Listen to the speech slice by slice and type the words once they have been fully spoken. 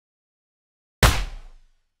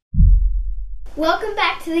Welcome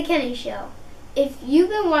back to the Kenny Show. If you've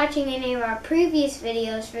been watching any of our previous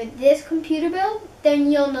videos for this computer build, then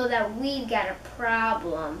you'll know that we've got a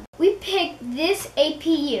problem. We picked this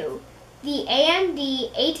APU, the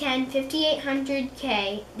AMD A10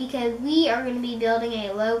 5800K, because we are going to be building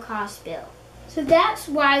a low-cost build. So that's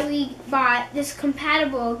why we bought this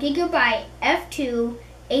compatible Gigabyte F2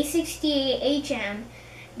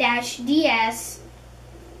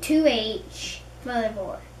 A68HM-DS2H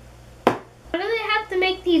motherboard. Why do they have to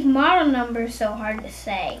make these model numbers so hard to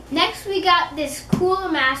say? Next we got this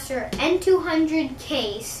Cooler Master N200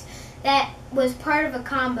 case that was part of a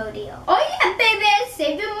combo deal. Oh yeah, baby,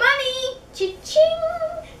 saving money! Cha-ching!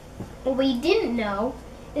 What we didn't know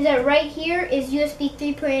is that right here is USB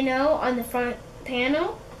 3.0 on the front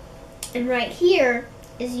panel, and right here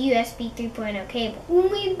is USB 3.0 cable.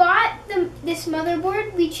 When we bought this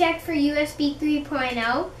motherboard, we checked for USB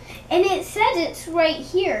 3.0, and it says it's right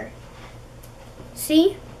here.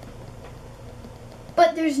 See?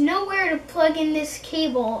 But there's nowhere to plug in this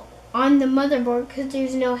cable on the motherboard because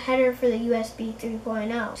there's no header for the USB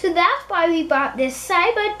 3.0. So that's why we bought this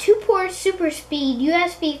Saiba 2-port super speed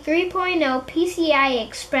USB 3.0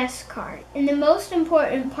 PCI-Express card. And the most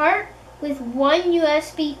important part, with one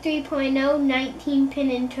USB 3.0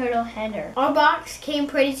 19-pin internal header. Our box came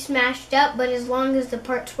pretty smashed up, but as long as the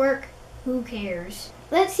parts work, who cares?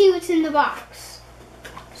 Let's see what's in the box.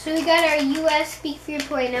 So we got our USB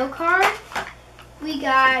 3.0 card. We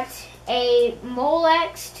got a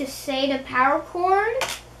Molex to SATA power cord,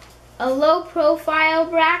 a low profile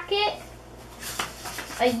bracket,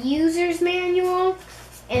 a user's manual,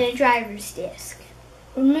 and a driver's disc.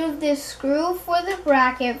 Remove this screw for the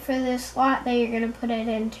bracket for the slot that you're going to put it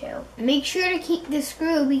into. Make sure to keep the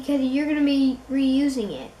screw because you're going to be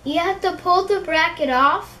reusing it. You have to pull the bracket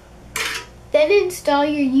off, then install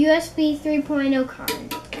your USB 3.0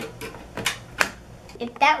 card.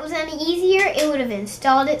 If that was any easier, it would have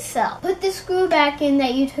installed itself. Put the screw back in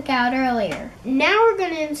that you took out earlier. Now we're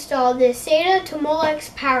going to install this SATA to Molex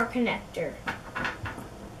power connector.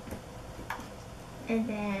 And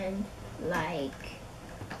then, like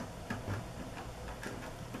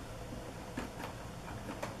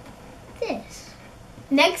this.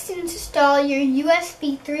 Next, install your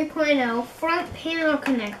USB 3.0 front panel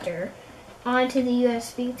connector onto the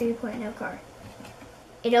USB 3.0 card.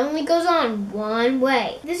 It only goes on one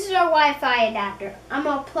way. This is our Wi-Fi adapter. I'm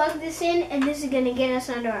going to plug this in, and this is going to get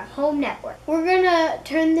us onto our home network. We're going to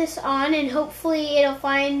turn this on, and hopefully it'll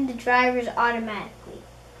find the drivers automatically.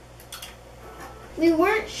 We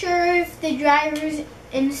weren't sure if the drivers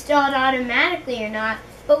installed automatically or not,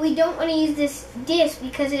 but we don't want to use this disc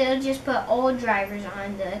because it'll just put old drivers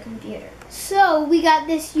on the computer. So we got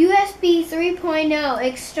this USB 3.0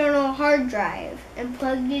 external hard drive and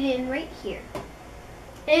plugged it in right here.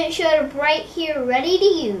 And it showed up right here ready to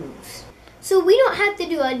use. So we don't have to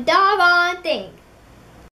do a doggone thing.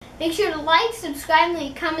 Make sure to like, subscribe, and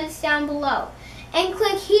leave comments down below. And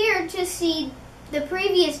click here to see the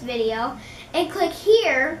previous video. And click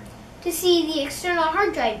here to see the external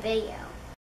hard drive video.